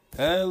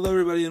Hello,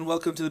 everybody, and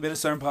welcome to the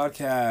Ministarm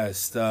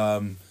podcast.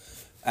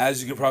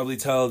 As you can probably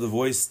tell, the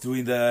voice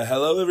doing the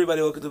 "Hello,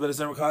 everybody, welcome to the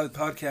Ministarm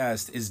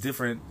podcast" is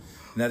different.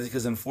 And that is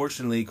because,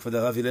 unfortunately, for the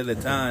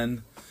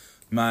Letan,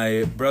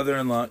 my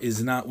brother-in-law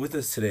is not with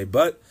us today.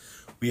 But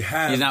we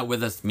have. He's not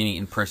with us, meaning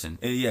in person.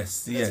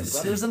 Yes.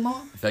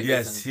 Brothers-in-law?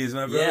 Yes, he's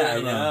my brother-in-law. Yeah,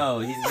 I know.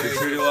 He's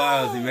pretty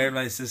wild. He married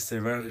my sister,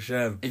 Baruch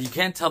Hashem. If you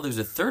can't tell, there's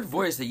a third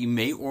voice that you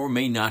may or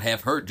may not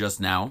have heard just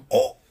now.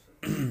 Oh.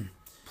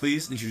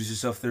 Please introduce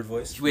yourself, third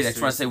voice. Wait, I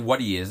just want to say what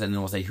he is, and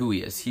then we'll say who he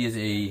is. He is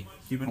a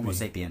Homo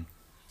sapien.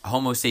 A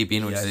Homo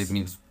sapien, which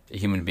means a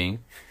human being.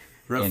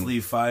 Roughly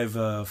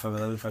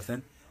 5'11",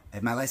 5'10".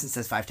 My license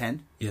says 5'10",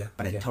 Yeah.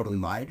 but I totally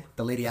lied.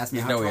 The lady asked me,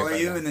 There's how no way tall are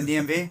you you're in the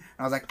DMV? And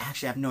I was like,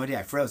 actually, I have no idea.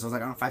 I froze. I was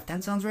like, oh,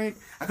 5'10" sounds right.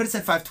 I could have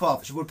said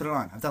 5'12". She would have put it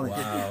on. I'm telling you.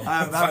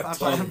 I'm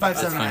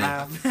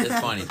 5'7". That's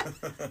funny.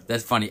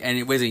 That's funny.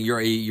 And wait a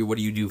second, what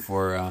do you do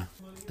for,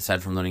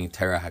 aside from learning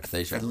Torah For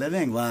HaKadosh?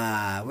 living?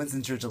 Wow.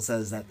 Winston Churchill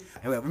says that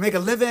we make a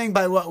living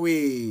by what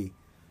we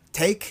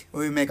take,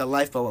 or we make a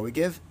life by what we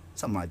give.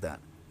 Something like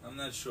that. I'm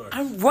not sure.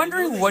 I'm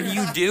wondering what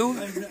you do.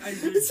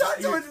 It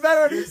sounds so much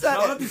better when you said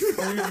Rob it. is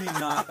clearly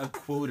not a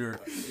quoter.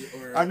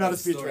 I'm not a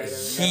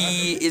speechwriter.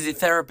 He is a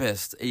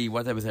therapist.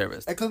 What type of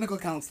therapist? A clinical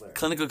counselor.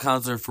 Clinical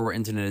counselor for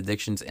internet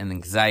addictions and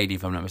anxiety,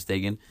 if I'm not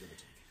mistaken.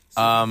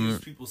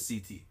 People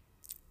CT.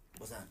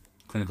 What's that?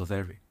 Clinical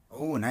therapy.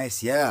 Oh,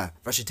 nice. Yeah.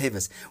 Rashi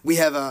Tevis. We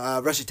have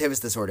a Rashi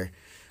Tevis disorder.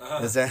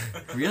 Is that?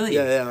 Really?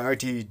 Yeah,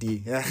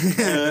 RTD. Yeah.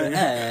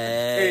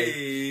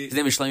 Hey. His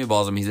name is Shloimie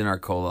Balsam. He's in our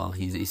kollel.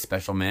 He's a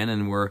special man,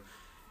 and we're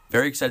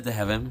very excited to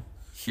have him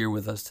here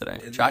with us today.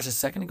 Josh, a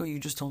second ago, you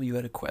just told me you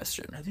had a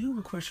question. I do have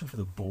a question for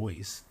the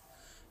boys.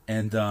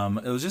 And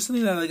it was just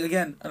something that, like,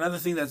 again, another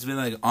thing that's been,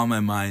 like, on my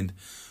mind.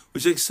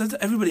 Which, like,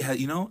 everybody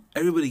has,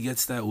 everybody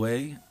gets that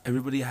way.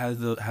 Everybody has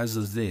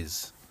those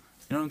days.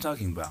 You know what I'm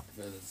talking about?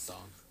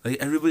 Like,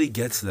 everybody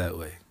gets that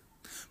way.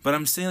 But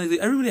I'm saying, like,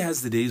 everybody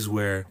has the days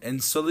where,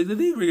 and so, like, the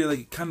day where you're,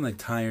 like, kind of, like,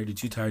 tired, you're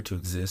too tired to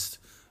exist,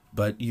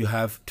 but you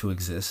have to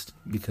exist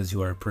because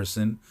you are a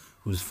person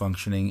who's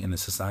functioning in a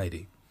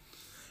society.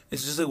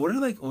 It's just, like, what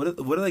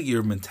are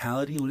your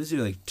mentality? What is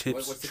your, like,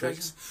 tips, What's the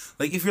tricks? question?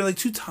 Like, if you're, like,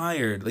 too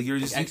tired, like, you're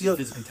just Actually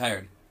physically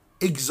tired.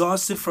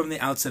 exhausted from the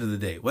outset of the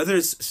day, whether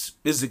it's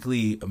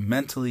physically,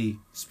 mentally,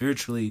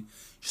 spiritually,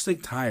 just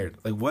like tired.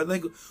 Like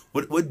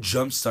what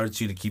jump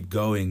starts you to keep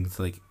going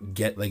to like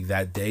get like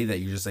that day that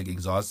you're just like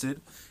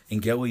exhausted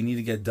and get what you need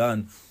to get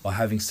done while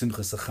having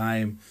simchas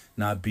chaim,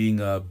 not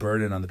being a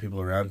burden on the people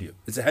around you.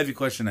 It's a heavy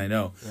question, I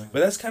know, but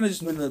that's kind of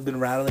just been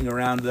rattling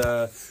around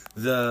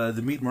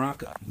the meat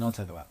maraca. Don't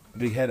talk about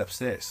big head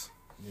upstairs.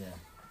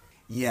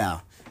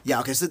 Yeah.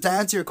 Okay, so to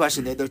answer your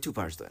question, there are two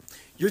parts to it.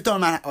 You're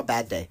talking about a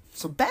bad day.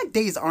 So bad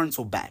days aren't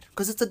so bad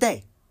because it's a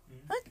day.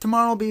 Right?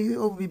 Tomorrow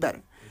will be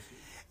better.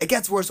 It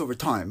gets worse over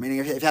time. Meaning,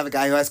 if you have a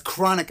guy who has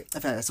chronic,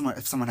 if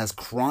someone has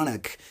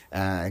chronic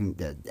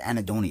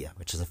anhedonia,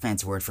 which is a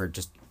fancy word for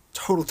just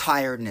total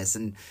tiredness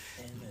and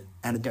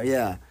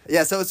yeah.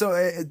 So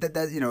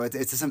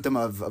it's a symptom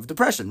of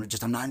depression.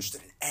 Just I'm not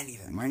interested in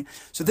anything, right?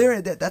 So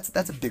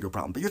that's a bigger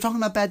problem. But you're talking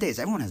about bad days.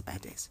 Everyone has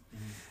bad days.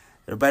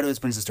 The Rebbe always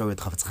brings a story with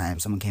Chafetz Chaim.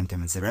 Someone came to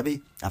him and said,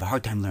 "Rebbe, I have a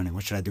hard time learning.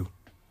 What should I do?"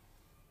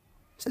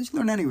 He says, "You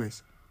learn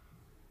anyways.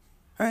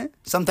 Right?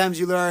 Sometimes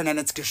you learn and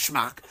it's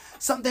geschmack.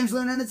 Sometimes you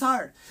learn and it's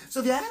hard.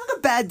 So if you're having a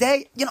bad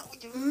day,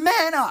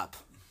 man up.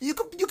 You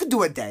could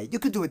do a day.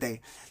 The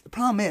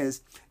problem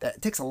is that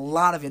it takes a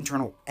lot of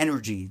internal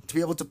energy to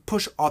be able to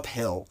push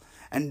uphill,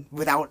 and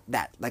without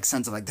that like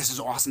sense of like, this is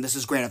awesome, this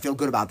is great, I feel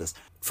good about this.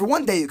 For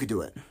one day you could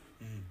do it.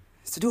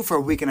 To do it for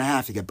a week and a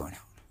half, you get burnt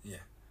out. Yeah.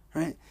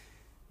 Right?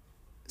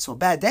 So a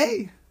bad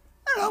day,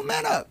 I don't know,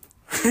 man up.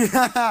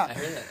 I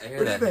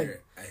hear that.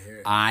 I hear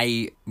it.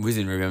 I was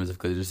in Remembrance of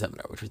Kodesh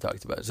seminar, which we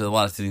talked about. So a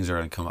lot of things are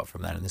going to come up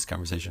from that in this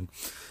conversation.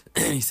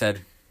 He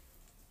said,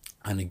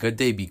 on a good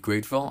day, be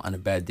grateful. On a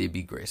bad day,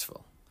 be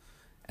graceful.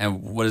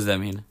 And what does that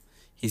mean?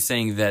 He's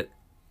saying that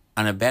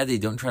on a bad day,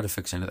 don't try to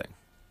fix anything.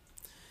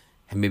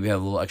 And maybe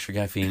have a little extra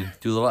caffeine.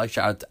 Do a little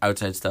extra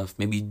outside stuff.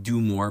 Maybe do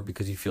more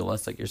because you feel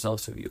less like yourself.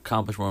 So if you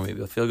accomplish more, maybe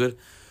you'll feel good.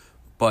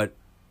 But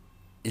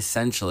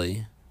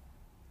essentially,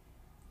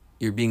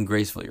 you're being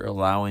graceful. You're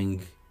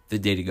allowing the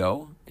day to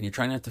go, and you're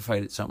trying not to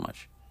fight it so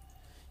much.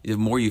 The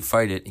more you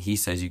fight it, he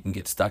says you can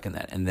get stuck in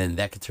that, and then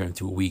that could turn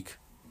into a week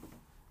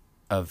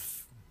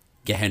of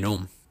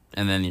Gehenom,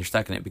 and then you're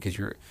stuck in it because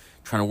you're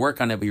trying to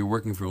work on it, but you're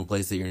working from a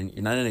place that you're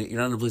not in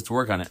a place to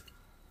work on it.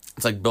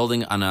 It's like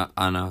building on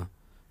a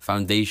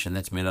foundation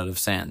that's made out of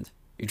sand.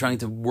 You're trying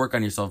to work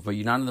on yourself, but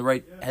you're not in the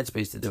right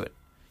headspace to do it.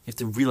 You have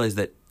to realize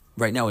that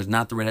right now is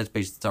not the right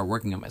headspace to start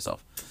working on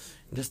myself.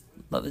 And just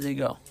let the day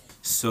go.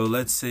 So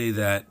let's say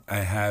that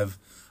I have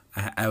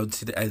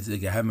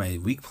my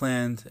week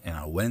planned, and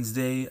on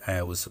Wednesday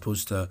I was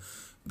supposed to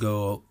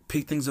go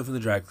pick things up for the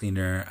dry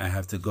cleaner. I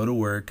have to go to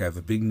work. I have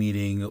a big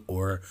meeting,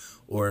 or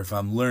if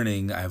I'm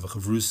learning, I have a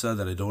chavrusa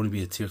that I don't want to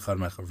be a tirchad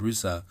my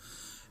chavrusa.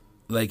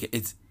 Like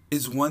it's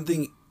one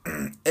thing.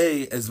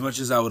 As much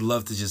as I would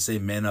love to just say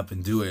man up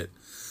and do it,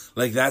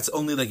 Like that's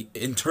only like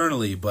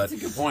internally, but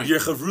That's a good point. your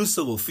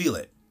chavrusa will feel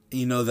it.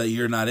 You know that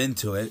you're not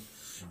into it.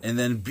 And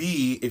then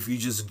B, if you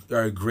just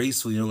are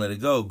graceful, you don't let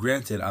it go.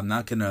 Granted, I'm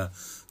not gonna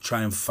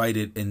try and fight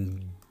it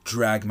and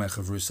drag my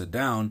chavrusa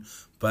down.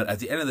 But at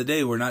the end of the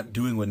day, we're not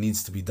doing what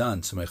needs to be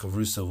done, so my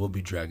chavrusa will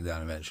be dragged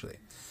down eventually.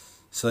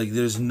 So like,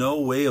 there's no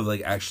way of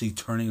like actually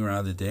turning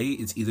around the day.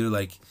 It's either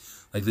like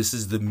this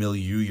is the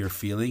milieu you're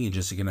feeling, and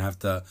just you're gonna have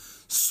to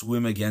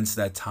swim against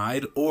that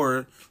tide,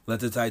 or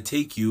let the tide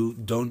take you.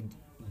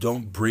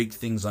 Don't break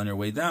things on your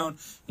way down,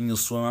 and you'll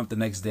swim up the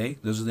next day.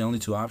 Those are the only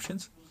two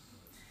options.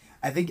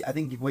 I think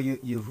what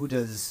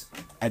Yehuda's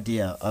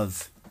idea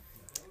of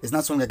is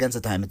not swimming against the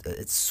tide;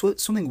 it's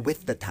swimming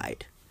with the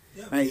tide.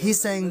 Yeah, Right? He's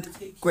saying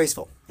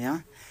graceful.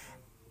 Yeah.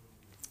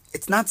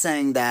 It's not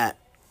saying that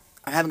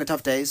I'm having a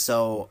tough day,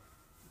 so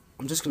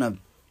I'm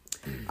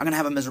gonna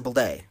have a miserable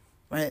day.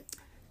 Right?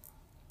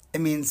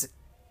 It means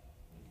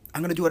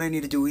I'm gonna do what I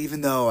need to do, even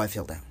though I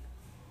feel down,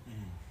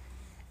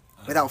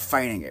 without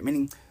fighting it.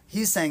 Meaning,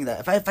 he's saying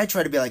that if I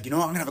try to be like, I'm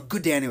gonna have a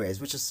good day anyways,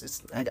 which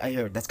is I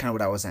hear that's kind of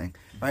what I was saying,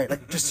 right?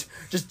 Like just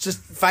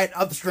fight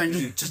up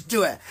strength, just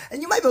do it,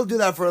 and you might be able to do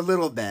that for a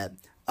little bit,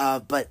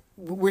 but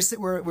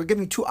we're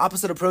giving two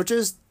opposite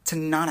approaches to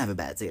not have a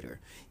bad Seder.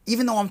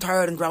 Even though I'm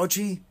tired and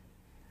grouchy,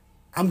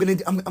 I'm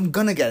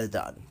gonna get it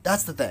done.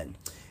 That's the thing.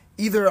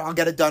 Either I'll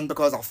get it done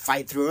because I'll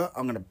fight through it.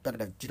 I'm gonna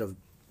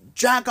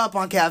jack up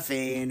on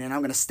caffeine, and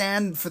I'm gonna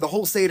stand for the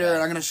whole Seder,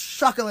 and I'm gonna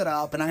shuckle it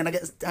up, and I'm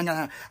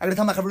gonna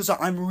tell my chavrusa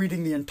I'm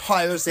reading the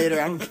entire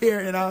Seder. I don't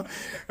care,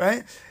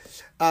 right?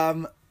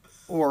 So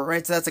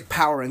that's like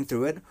powering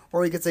through it.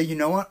 Or you could say, you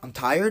know what, I'm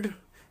tired,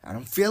 I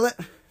don't feel it,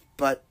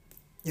 but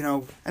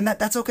and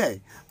that's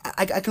okay.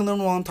 I can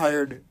learn while I'm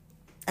tired,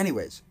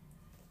 anyways.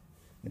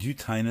 Do you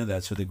know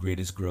that's where the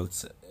greatest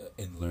growths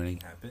in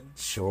learning happen?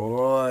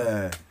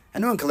 Sure.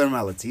 Anyone can learn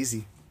while it's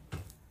easy.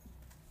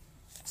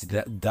 See,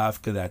 that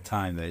dafka, that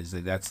time,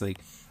 that's like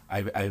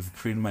I've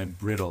created my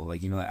brittle,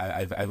 like I'm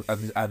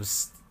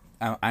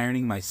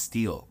ironing my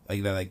steel,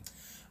 like that, like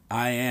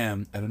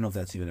I don't know if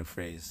that's even a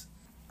phrase.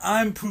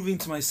 I'm proving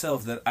to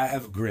myself that I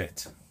have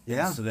grit.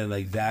 Yeah. So then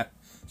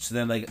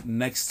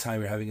next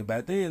time you're having a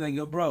bad day, and then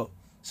you go, bro,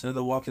 so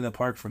the walk in the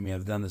park for me,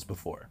 I've done this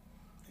before.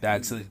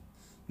 So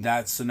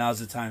now's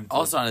the time.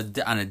 Also,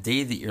 on a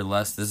day that you're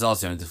less, this is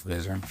also in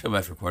disclosure. I feel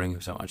bad for quoting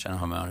him so much. I don't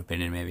have my own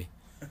opinion, maybe.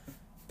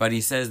 But he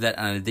says that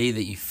on a day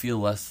that you feel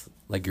less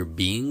like you're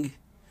being,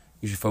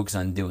 you should focus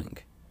on doing.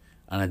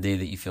 On a day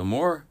that you feel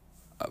more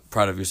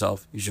proud of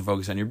yourself, you should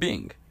focus on your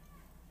being.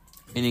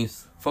 Meaning,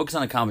 focus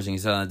on accomplishing. He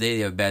said on a day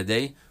you have a bad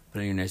day, put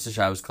on your nicest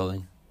Shabbos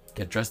clothing,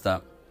 get dressed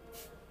up,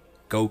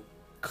 go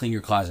clean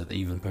your closet that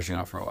you've been pushing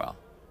off for a while.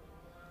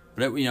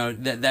 But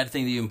that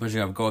thing that you've been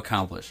pushing off, go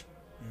accomplish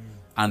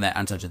on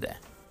such a day.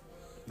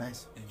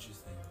 Nice.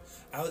 Interesting.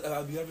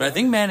 But I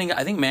think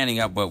manning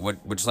up.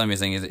 What Shloimie is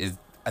saying is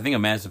I think a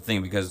massive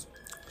thing, because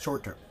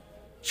Short term,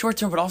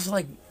 but also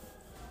like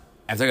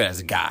I think as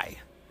a guy,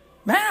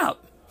 man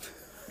up.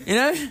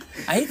 I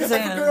hate to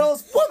say it.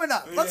 Girls, woman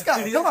up. Let's go.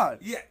 Come on.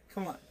 Yeah,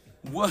 come on.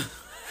 What? Is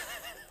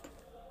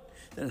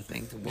that a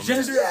thing?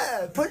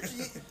 Yeah.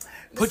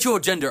 Put your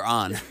gender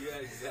on. Yeah,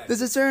 exactly.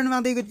 There's a certain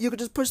amount that you could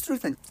just push through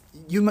things.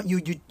 You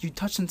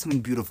touched on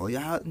something beautiful.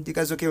 Yeah, you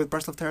guys okay with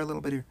Breslov Torah a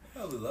little bit here?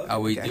 Oh, we love it. Oh,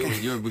 we do.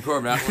 You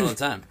record Rav Nachman all the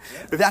time.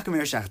 Rav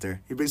Yaakov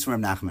Schechter, he brings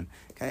from Rav Nachman.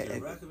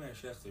 Okay.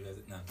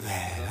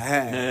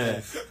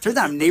 Turns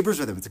out I'm neighbors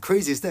with him. It's the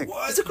craziest thing.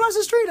 What? It's across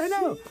the street. I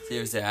know. So you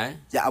ever say hi?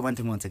 Yeah, I went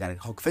to him once. I got a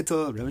whole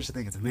kfittel, rubbish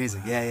thing. It's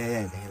amazing.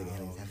 Yeah.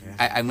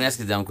 I'm gonna ask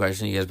a dumb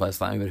question. You guys probably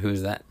slap me, but who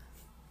is that?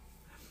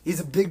 He's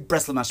a big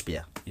Breslov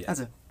mashpia. Yeah. That's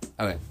it.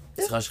 Okay.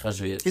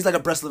 He's like a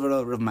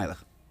Breslov Rav Melech.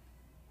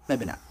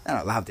 Maybe not. I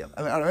don't know. Lahavdil.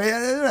 I don't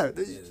know.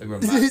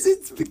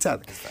 It's a big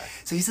tzaddik.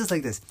 So he says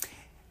like this.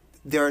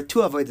 There are two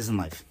avodas in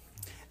life.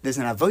 There's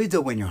an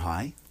avodah when you're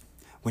high,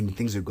 when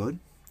things are good.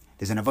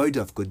 There's an avodah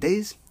of good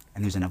days,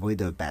 and there's an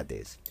avodah of bad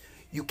days.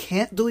 You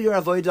can't do your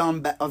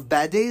avodah of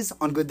bad days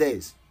on good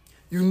days.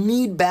 You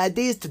need bad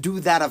days to do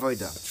that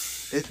avodah.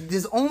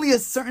 There's only a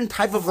certain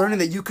type of learning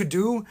that you could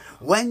do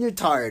when you're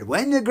tired,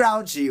 when you're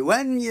grouchy,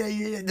 when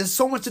there's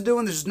so much to do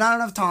and there's not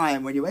enough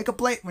time, when you wake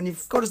up late, when you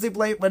go to sleep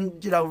late, when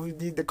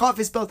the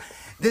coffee spilled.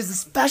 There's a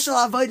special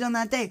avodah on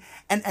that day.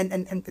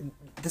 And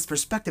this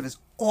perspective is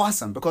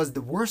awesome, because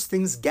the worse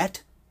things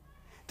get,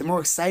 the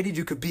more excited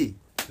you could be.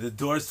 The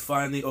door's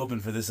finally open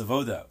for this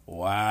avoda.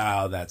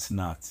 Wow, that's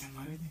nuts.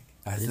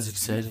 That's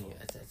exciting.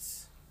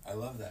 I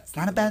love that. It's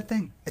not a bad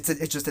thing. It's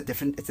just a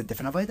different avodah. It's a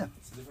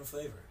different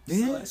flavor.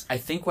 Yeah. I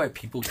think why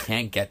people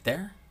can't get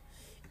there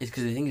is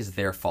because they think it's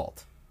their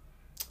fault.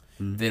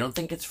 They don't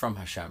think it's from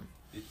Hashem.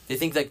 They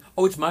think like,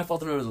 oh, it's my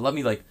fault in order to love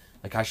me. Like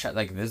Hashem,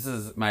 like this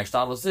is my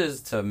status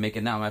is to make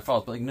it not my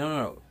fault. But like,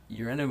 no.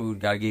 You're in a mood.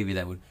 God gave you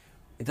that mood.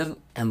 It doesn't.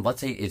 And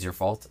let's say it's your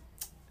fault.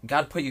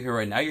 God put you here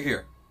right now. You're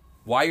here.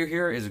 Why you're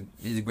here is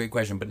a great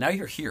question. But now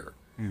you're here.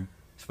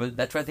 So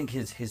that's why I think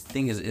his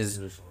thing is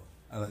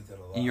I like that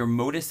a lot. your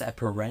modus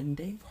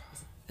operandi.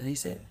 Did he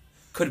say it?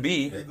 Could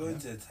be. They're going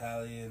to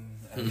Italian.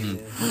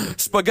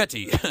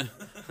 Spaghetti.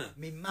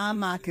 Mi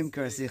mama kim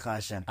kursicha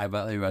Hashem. I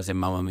bet you were saying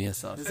Mamma Mia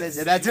sauce.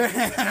 That's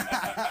right.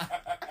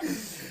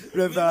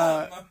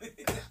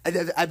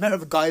 I met a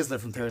Geisler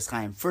from Paris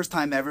Chaim. First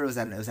time ever. It was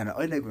at an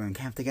Oineg. We were in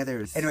camp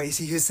together. Anyway,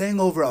 he was saying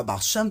over a Baal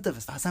Shem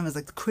Tov. Hashem is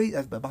like the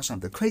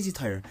crazy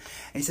Torah. And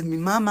he said,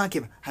 "Mimama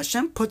Kim."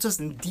 Hashem puts us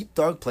in deep,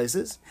 dark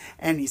places,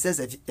 and he says,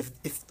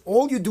 if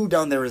all you do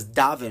down there is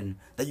daven,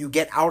 that you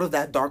get out of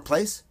that dark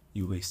place,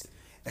 You waste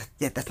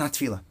it. that's not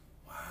tefillah.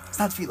 Wow. It's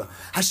not tefillah.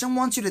 Hashem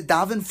wants you to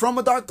daven from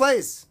a dark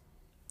place.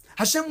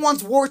 Hashem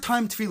wants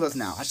wartime tefillahs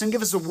now. Hashem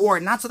give us a war,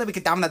 not so that we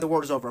can daven that the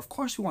war is over. Of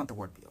course we want the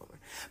war to be over.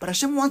 But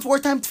Hashem wants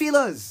wartime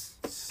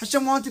tefillahs.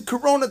 Hashem wanted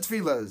corona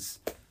tefillahs.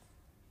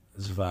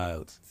 It's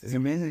wild. It's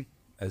amazing.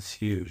 That's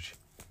huge.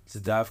 It's a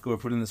dafka we're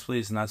put in this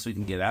place not so we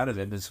can get out of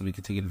it, but so we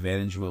can take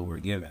advantage of what we're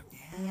given.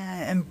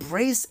 Yeah,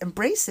 embrace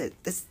it.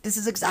 This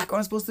is exactly what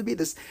I'm supposed to be.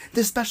 There's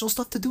special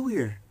stuff to do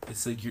here.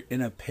 It's like you're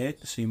in a pit,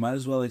 so you might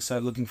as well like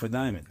start looking for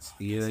diamonds.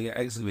 You're like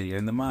excavating, you're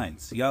in the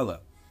mines.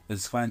 Yalla.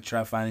 Let's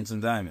try finding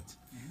some diamonds.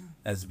 Yeah.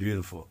 That's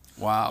beautiful.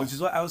 Wow. Which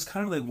is what I was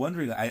kind of like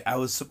wondering. I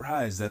was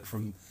surprised that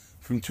from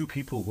two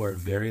people who are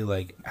very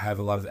like have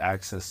a lot of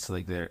access to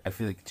like I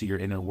feel like to your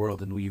inner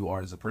world and who you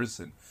are as a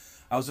person.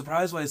 I was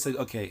surprised why it's like,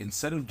 okay,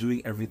 instead of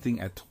doing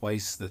everything at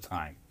twice the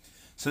time,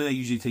 something that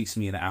usually takes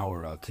me an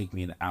hour, it'll take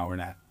me an hour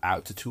and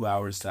out to 2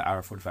 hours to an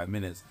hour 45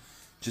 minutes.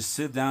 Just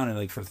sit down and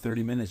like for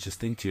 30 minutes, just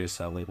think to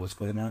yourself like, what's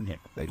going on here?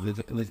 Like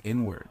look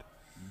inward.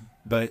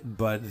 Mm-hmm.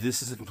 But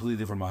this is a completely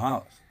different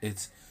mahal.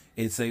 It's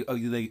like, oh,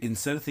 like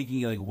instead of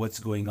thinking like what's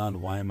going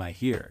on, why am I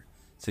here?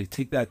 It's like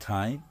take that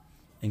time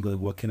and go like,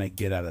 what can I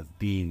get out of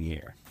being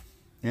here?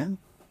 Yeah.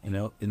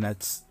 And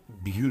that's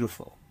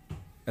beautiful.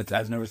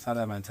 I've never thought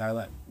that in my entire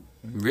life.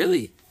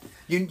 Really?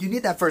 You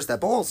need that first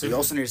step also. You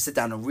also need to sit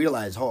down and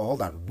realize,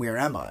 hold on, where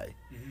am I?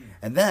 Mm-hmm.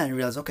 And then you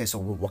realize, okay, so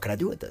what can I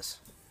do with this?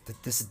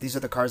 These are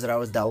the cards that I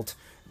was dealt.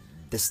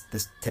 This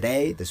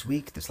today, this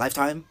week, this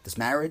lifetime, this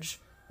marriage,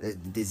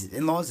 these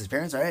in-laws, these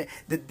parents, all right?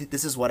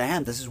 This is what I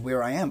am. This is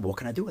where I am. But what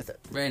can I do with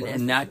it? Right,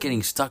 and not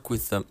getting stuck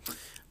with them.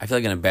 I feel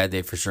like on a bad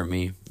day, for sure,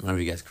 me, none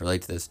of you guys can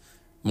relate to this,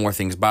 more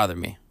things bother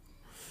me.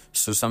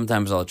 So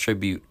sometimes I'll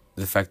attribute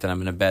the fact that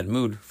I'm in a bad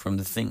mood from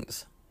the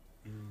things.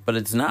 But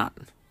it's not.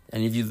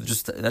 And if you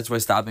that's why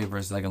stopping for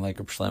a second, like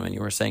Shloimie, you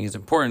were saying, is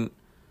important.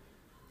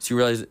 So you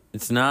realize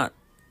it's not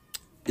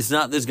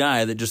this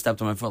guy that just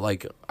stepped on my foot.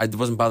 Like, I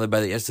wasn't bothered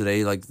by that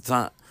yesterday. Like, that's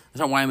not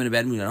why I'm in a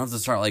bad mood. I don't have to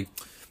start like,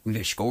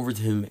 maybe I should go over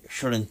to him.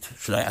 Should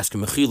I ask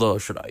him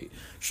mechila? Should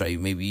I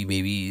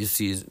maybe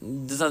see his...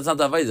 It's not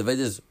that vice. The vice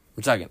is,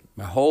 one second,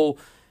 my whole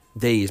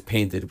day is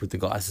painted with the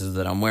glasses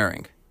that I'm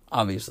wearing.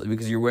 Obviously,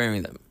 because you're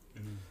wearing them.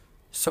 Mm-hmm.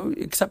 So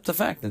accept the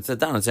fact and sit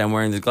down and say, I'm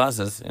wearing these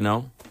glasses,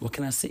 what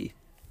can I see?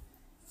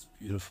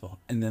 Beautiful.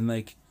 And then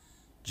like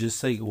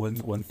just like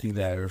one thing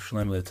that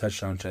Shloimie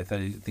touched on, which I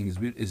think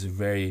is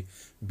very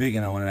big,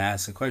 and I want to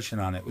ask a question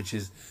on it, which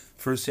is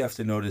first you have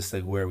to notice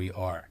like where we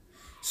are.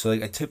 So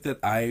like a tip that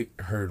I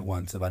heard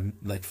once about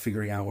like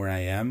figuring out where I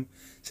am,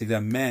 it's like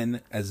that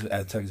men, as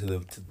talking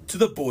to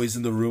the boys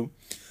in the room,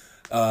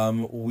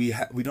 we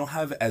don't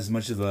have as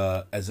much of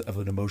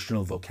an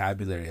emotional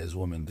vocabulary as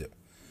women do.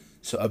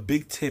 So a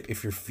big tip,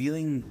 if you're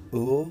feeling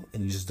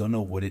and you just don't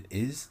know what it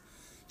is,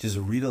 just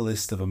read a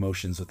list of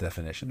emotions with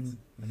definitions,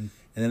 and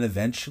then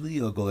eventually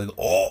you'll go like,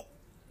 "Oh,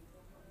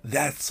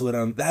 that's what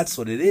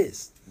it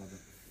is."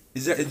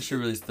 That's actually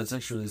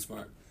really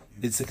smart.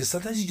 It's like, 'cause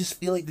sometimes you just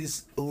feel like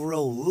this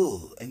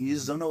overall, and you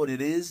just don't know what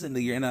it is, and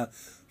you're in a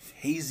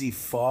hazy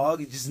fog.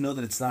 You just know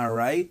that it's not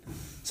right.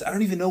 So I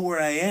don't even know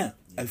where I am.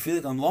 I feel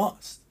like I'm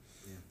lost.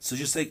 Yeah. So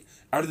just like,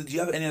 do you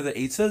have any other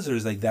eitzahs, or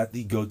is like that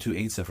the go-to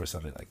eitzah for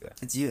something like that?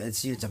 It's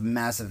huge. It's a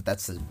massive.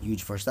 That's a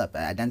huge first step.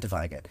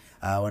 Identifying it.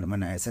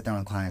 When I sit down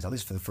with clients, at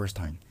least for the first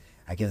time,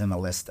 I give them a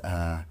list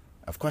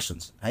of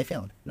questions. How you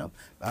feeling?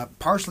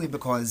 Partially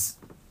because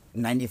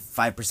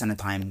 95% of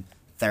the time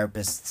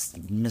therapists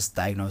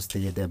misdiagnose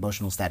the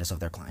emotional status of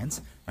their clients.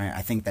 Right?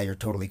 I think that you're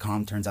totally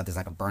calm. Turns out there's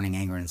like a burning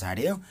anger inside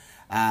of you.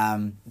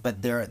 But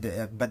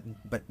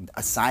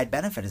a side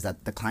benefit is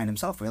that the client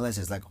himself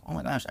realizes like, oh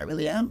my gosh, I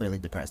really am really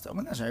depressed. Oh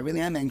my gosh, I really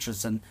am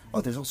anxious. And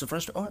there's also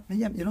frustration. Oh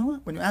yeah, you know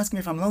what? When you ask me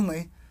if I'm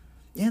lonely,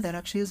 yeah, that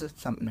actually is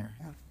something there.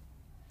 Yeah.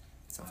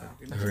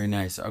 Very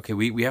nice. Okay,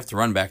 we have to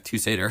run back to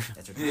Seder.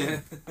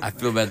 Yeah. I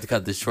feel bad to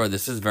cut this short.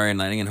 This is very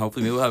enlightening, and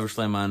hopefully maybe we'll have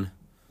Shloimie on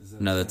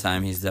another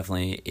time. He's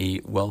definitely a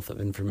wealth of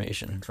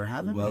information. Thanks for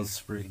having me.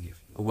 Wellspring.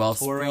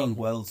 Wellspring.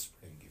 Wellspring.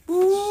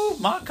 Ooh,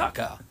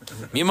 makaka.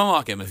 Me and my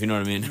makim, if you know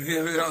what I mean.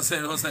 Yeah, we don't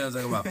say what I'm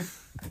talking about.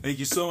 Thank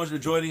you so much for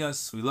joining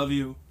us. We love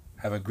you.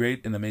 Have a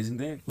great and amazing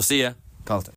day. We'll see ya. Call it.